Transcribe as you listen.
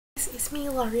it's me,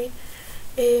 Laurie.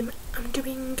 I'm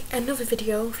doing another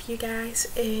video for you guys.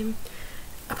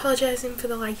 Apologising for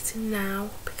the lighting now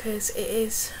because it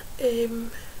is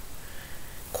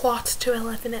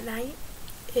 11:15 at night.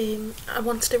 I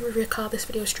wanted to record this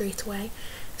video straight away,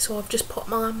 so I've just put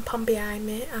my lamp on behind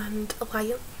me and a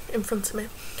light in front of me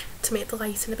to make the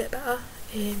lighting a bit better,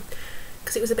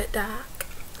 because it was a bit dark.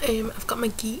 I've got my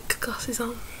geek glasses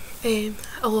on. I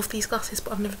love these glasses,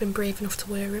 but I've never been brave enough to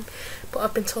wear them, but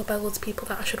I've been told by loads of people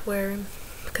that I should wear them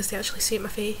because they actually suit my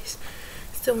face,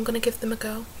 so I'm going to give them a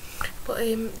go. But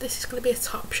this is going to be a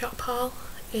Topshop haul.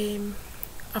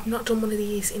 I've not done one of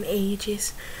these in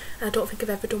ages, and I don't think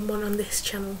I've ever done one on this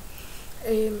channel.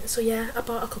 So yeah, I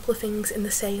bought a couple of things in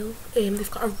the sale. They've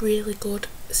got a really good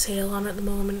sale on at the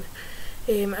moment.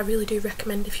 I really do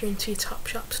recommend, if you're into your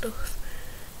Topshop stuff,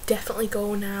 definitely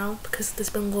go now because there's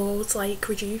been loads like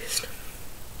reduced.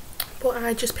 But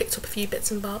I just picked up a few bits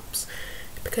and bobs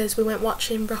because we went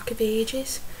watching Rock of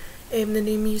Ages, the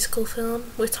new musical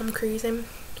film with Tom Cruise in,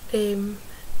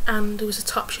 and there was a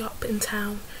Topshop in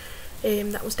town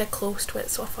that was dead close to it,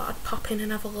 so I thought I'd pop in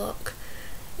and have a look.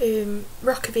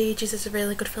 Rock of Ages is a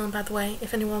really good film, by the way.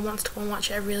 If anyone wants to go and watch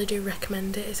it, I really do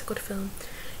recommend it. It's a good film.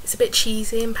 It's a bit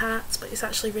cheesy in parts, but it's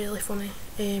actually really funny,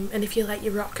 and if you like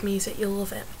your rock music, you'll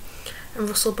love it. And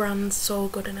Russell Brand's so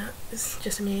good in it, it's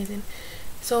just amazing.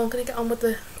 So I'm going to get on with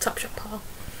the Topshop haul.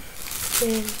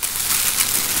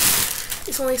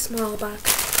 It's only a small bag,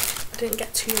 I didn't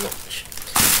get too much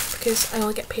because I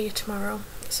only get paid tomorrow,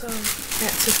 so I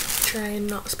had to try and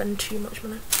not spend too much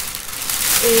money.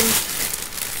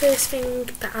 First thing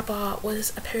that I bought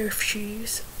was a pair of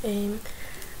shoes. I'm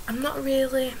not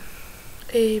really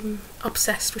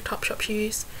obsessed with Topshop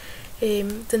shoes.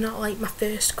 They're not like my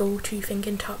first go-to thing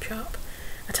in Topshop.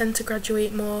 I tend to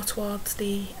graduate more towards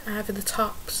either the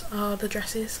tops or the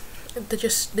dresses. They're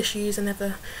just the shoes.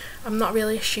 I'm not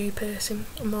really a shoe person.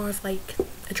 I'm more of like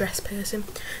a dress person.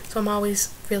 So I'm always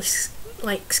really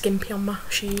like skimpy on my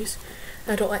shoes.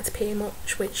 I don't like to pay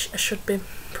much, which I should be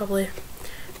probably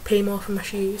pay more for my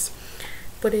shoes.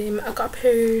 But I got a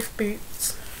pair of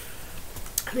boots,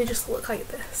 and they just look like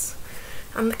this.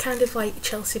 And they're kind of like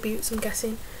Chelsea boots, I'm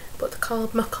guessing, but they're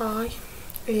called mwahhh,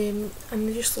 and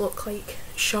they just look like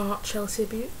short Chelsea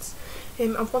boots.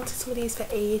 I've wanted some of these for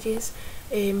ages,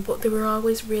 but they were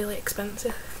always really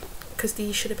expensive because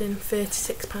these should have been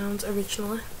 £36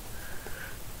 originally.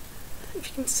 If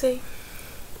you can see,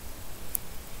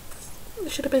 they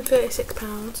should have been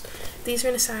 £36. These are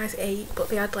in a size 8, but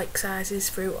they had like sizes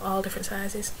through all different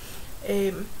sizes.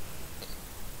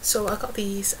 So I got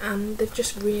these, and they're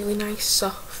just really nice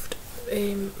soft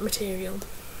material,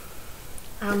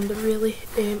 and they're really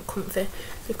comfy.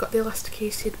 They've got the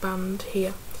elasticated band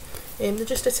here. They're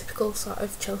just a typical sort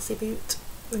of Chelsea boot.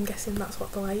 I'm guessing that's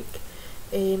what they're like.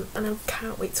 And I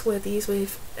can't wait to wear these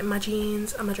with my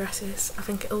jeans and my dresses. I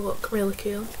think it'll look really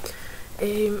cool.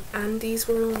 And these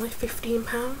were only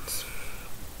 £15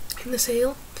 in the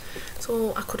sale,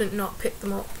 so I couldn't not pick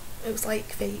them up. It was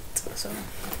like fate, so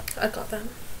I got them.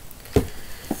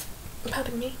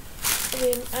 Pardon me.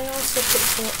 I also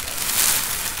picked up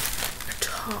a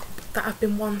top that I've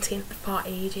been wanting for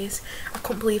ages. I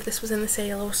couldn't believe this was in the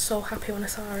sale. I was so happy when I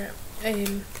saw it.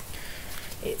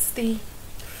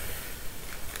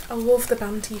 I love the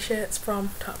band t-shirts from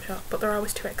Topshop, but they're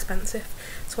always too expensive.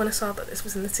 So when I saw that this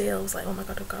was in the sale, I was like, oh my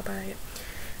god, I've got to buy it.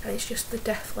 And it's just the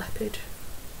Def Leppard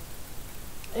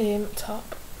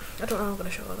top. I don't know how I'm going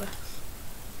to show this.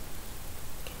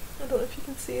 I don't know if you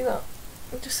can see that.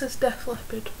 It just says Def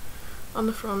Leppard on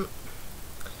the front,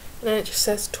 and then it just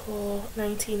says Tour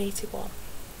 1981.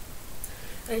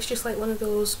 And it's just like one of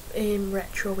those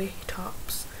retro-y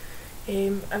tops,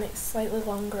 and it's slightly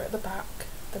longer at the back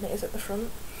than it is at the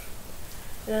front.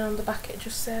 And then on the back it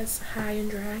just says High and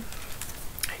Dry.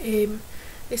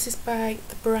 This is by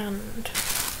the brand,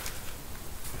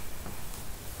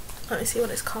 let me see what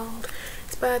it's called.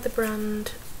 It's by the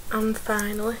brand And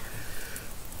Finally.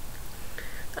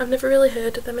 I've never really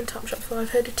heard of them in Topshop before.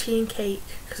 I've heard of Tea and Cake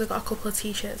because I've got a couple of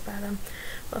t-shirts by them,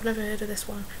 but I've never heard of this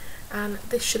one. And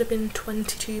this should have been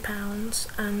 £22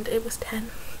 and it was 10,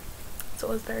 so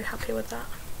I was very happy with that.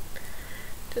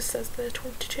 Just says there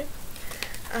 22,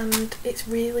 and it's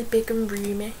really big and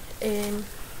roomy.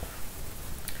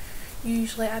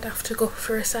 Usually I'd have to go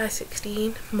for a size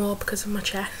 16, more because of my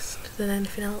chest than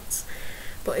anything else,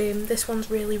 but this one's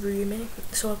really roomy,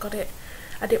 so I got it.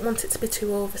 I didn't want it to be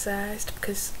too oversized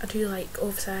because I do like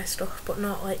oversized stuff, but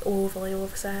not like overly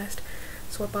oversized,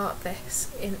 so I bought this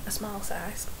in a small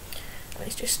size. And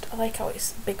it's just, I like how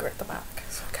it's bigger at the back,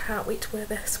 so I can't wait to wear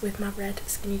this with my red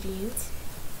skinny jeans.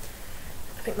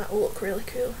 I think that will look really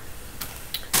cool.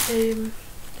 And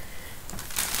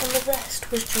the rest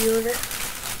was jewellery.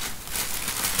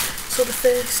 So the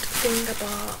first thing I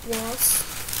bought was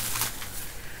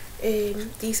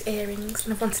these earrings,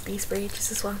 and I've wanted these for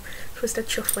ages as well. So I was dead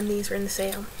chuffed when these were in the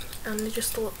sale, and they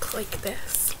just look like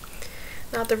this.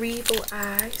 Now they're evil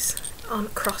eyes on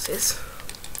crosses,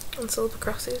 on silver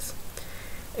crosses.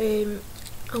 I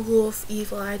love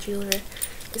evil eye jewellery.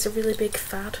 It's a really big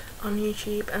fad on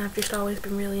YouTube, and I've just always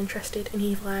been really interested in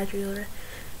evil eye jewellery.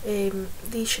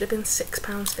 These should have been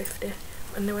 £6.50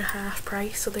 and they were half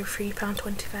price, so they were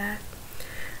 £3.25,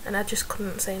 and I just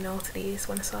couldn't say no to these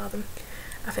when I saw them.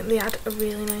 I think they add a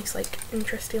really nice, like,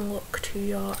 interesting look to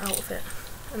your outfit,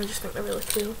 and I just think they're really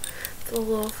cool. So I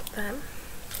love them.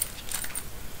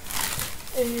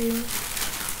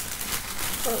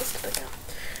 What else did I get?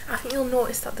 I think you'll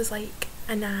notice that there's like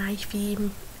an eye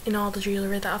theme in all the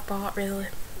jewellery that I've bought, really.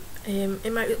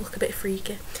 It might look a bit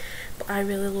freaky, but I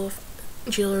really love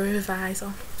jewellery with eyes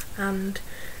on, and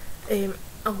I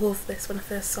love this when I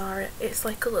first saw it. It's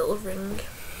like a little ring,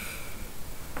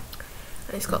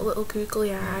 and it's got little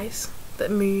googly eyes that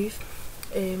move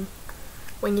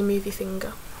when you move your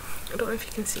finger. I don't know if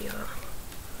you can see that.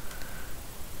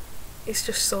 It's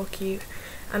just so cute,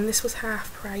 and this was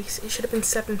half price. It should have been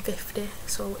 £7.50,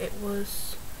 so it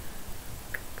was,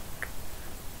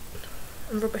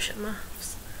 I'm rubbish at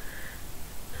maths,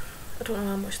 I don't know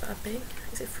how much that'd be.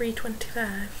 Is it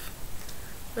 £3.25?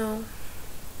 No,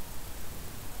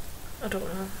 I don't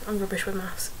know, I'm rubbish with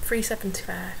maths. £3.75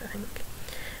 I think,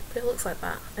 but it looks like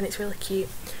that, and it's really cute,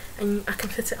 and I can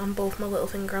fit it on both my little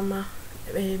finger and my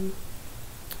ring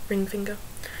finger,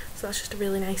 so that's just a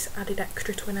really nice added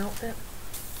extra to an outfit.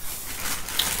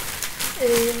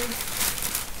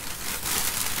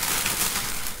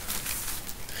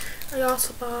 I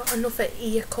also bought another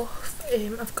ear cuff.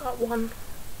 I've got one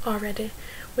already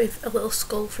with a little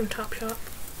skull from Topshop.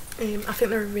 I think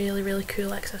they're a really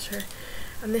cool accessory,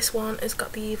 and this one has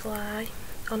got the evil eye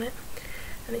on it,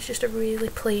 and it's just a really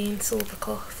plain silver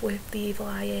cuff with the evil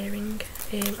eye earring.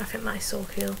 I think that is so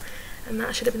cool, and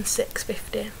that should have been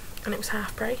 £6.50 and it was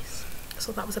half price,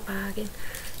 so that was a bargain.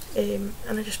 And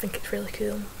I just think it's really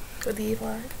cool with the evil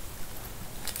eye.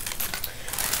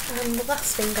 And the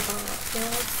last thing I bought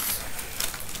was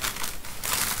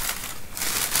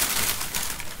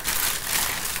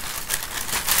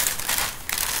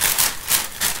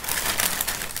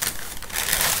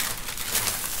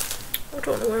I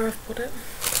don't know where I've put it.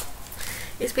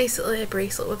 It's basically a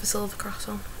bracelet with a silver cross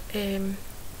on.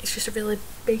 It's just a really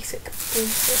basic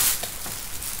bracelet.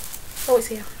 Oh, it's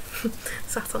here.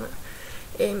 Sat on it.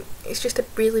 It's just a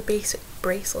really basic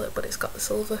bracelet, but it's got the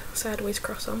silver sideways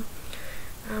cross on,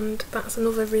 and that's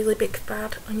another really big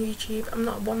fad on YouTube. I'm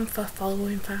not one for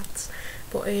following fads,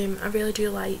 but I really do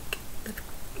like the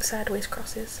sideways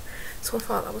crosses, so I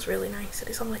thought that was really nice.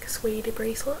 It's on like a suede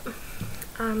bracelet,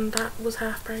 and that was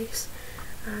half price,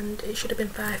 and it should have been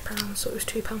 £5, so it was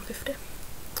 £2.50.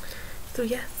 So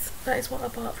yes, that is what I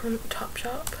bought from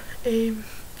Topshop.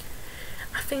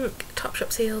 I think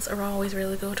Topshop sales are always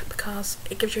really good because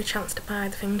it gives you a chance to buy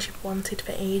the things you've wanted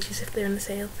for ages if they're in the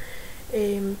sale.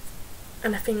 And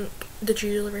I think the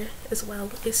jewellery as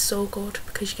well is so good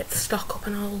because you get to stock up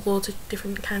on all loads of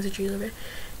different kinds of jewellery,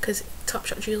 because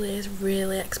Topshop jewellery is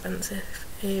really expensive.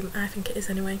 I think it is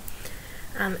anyway,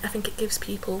 and I think it gives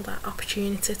people that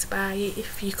opportunity to buy it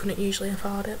if you couldn't usually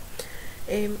afford it.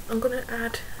 I'm going to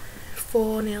add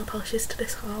 4 nail polishes to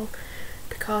this haul,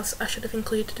 because I should have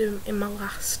included them in my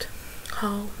last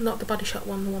haul, not the Body Shop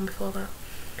one, the one before that,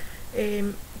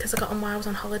 because I got them while I was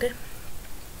on holiday,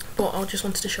 but I just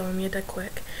wanted to show them you dead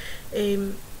quick.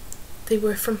 They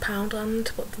were from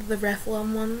Poundland, but the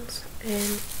Revlon ones.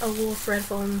 I love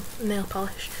Revlon nail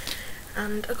polish,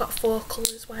 and I got 4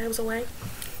 colours while I was away,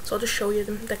 so I'll just show you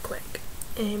them dead quick.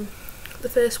 The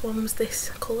first one was this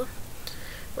colour,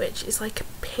 which is like a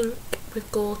pink with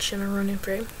gold shimmer running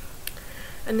through,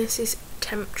 and this is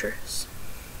Temptress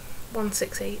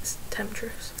 168's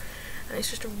Temptress, and it's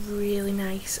just a really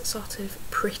nice sort of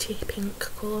pretty pink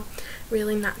colour,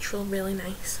 really natural, really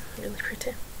nice, really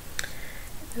pretty.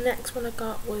 The next one I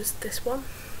got was this one,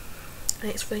 and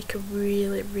it's like a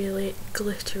really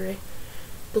glittery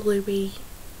bluey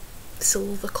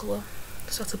silver colour,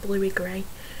 sort of bluey grey,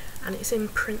 and it's in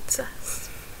Princess.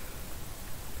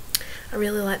 I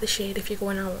really like the shade. If you're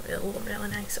going out, it'll look really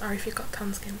nice, or if you've got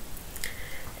tan skin.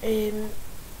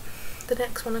 The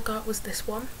next one I got was this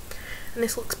one, and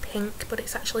this looks pink, but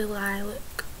it's actually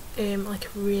lilac, like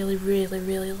a really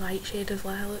light shade of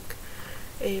lilac.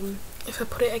 If I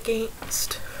put it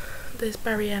against this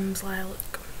Barry M's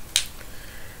lilac,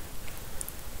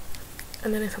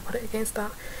 and then if I put it against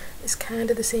that, it's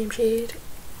kind of the same shade.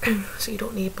 so you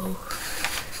don't need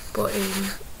both. But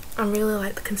I really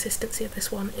like the consistency of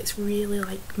this one. It's really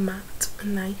like matte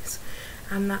and nice,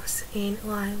 and that's in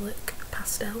Lilac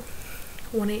Pastel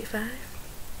 185.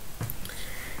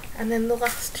 And then the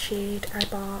last shade I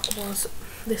bought was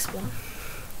this one,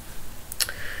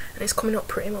 and it's coming up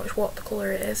pretty much what the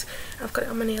colour it is. I've got it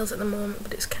on my nails at the moment,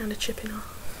 but it's kind of chipping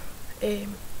off.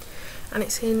 And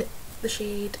it's in the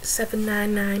shade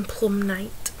 799 Plum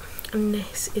Night, and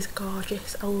this is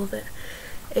gorgeous. I love it.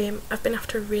 I've been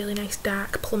after a really nice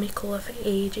dark plummy colour for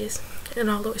ages, and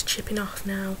although it's chipping off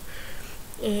now,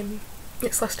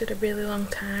 it's lasted a really long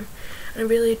time, and I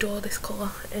really adore this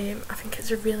colour. I think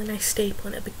it's a really nice staple,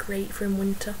 and it'll be great for in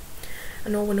winter. I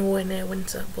know we're nowhere near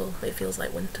winter, well, it feels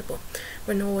like winter, but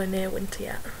we're nowhere near winter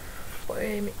yet. But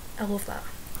I love that.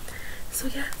 So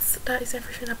yes, that is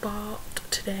everything I bought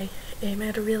today. I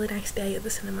had a really nice day at the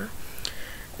cinema.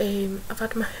 I've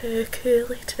had my hair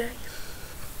curly today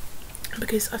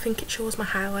because I think it shows my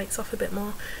highlights off a bit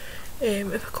more.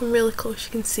 If I come really close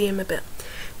you can see them a bit.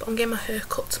 But I'm getting my hair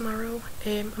cut tomorrow.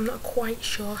 I'm not quite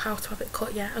sure how to have it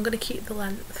cut yet. I'm going to keep the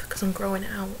length because I'm growing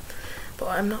it out, but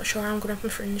I'm not sure how I'm going to have my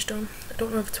fringe done. I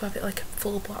don't know if to have it like a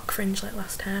full block fringe like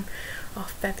last time, or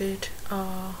feathered,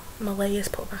 or my layers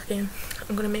put back in.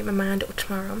 I'm going to make my mind up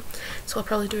tomorrow, so I'll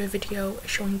probably do a video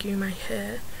showing you my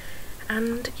hair.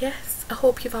 And yes, I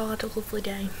hope you've all had a lovely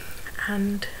day,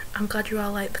 and I'm glad you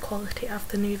all like the quality of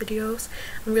the new videos.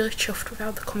 I'm really chuffed with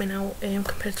how they're coming out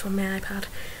compared to on my iPad.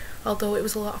 Although it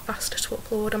was a lot faster to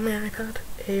upload on my iPad,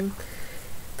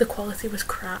 the quality was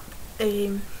crap.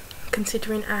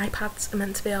 Considering iPads are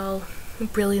meant to be all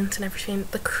brilliant and everything,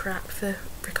 the crap for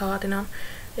recording on.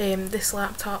 This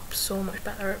laptop's so much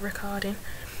better at recording.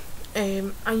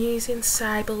 I'm using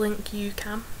Cyberlink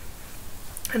UCam,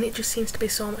 and it just seems to be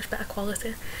so much better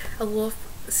quality. I love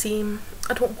seeing,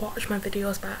 I don't watch my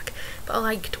videos back, but I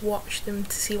like to watch them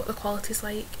to see what the quality's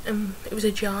like, and it was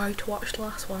a joy to watch the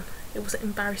last one. It wasn't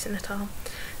embarrassing at all.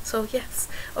 So yes.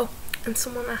 Oh, and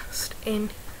someone asked in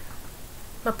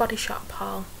my Body Shop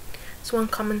haul, someone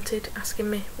commented asking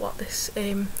me what this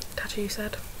tattoo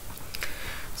said.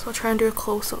 So I'll try and do a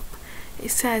close-up.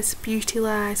 It says beauty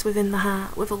lies within the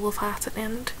heart, with a love heart at the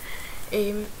end.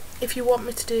 If you want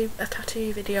me to do a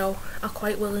tattoo video, I'll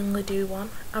quite willingly do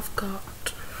one. I've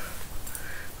got,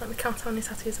 let me count how many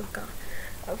tattoos I've got.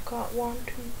 I've got 1, 2,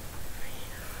 3,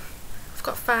 I've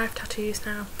got 5 tattoos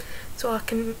now, so I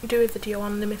can do a video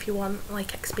on them if you want,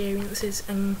 like experiences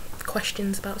and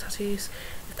questions about tattoos.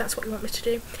 If that's what you want me to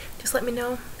do, just let me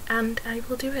know and I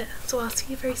will do it. So I'll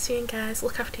see you very soon guys.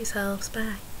 Look after yourselves.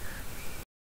 Bye.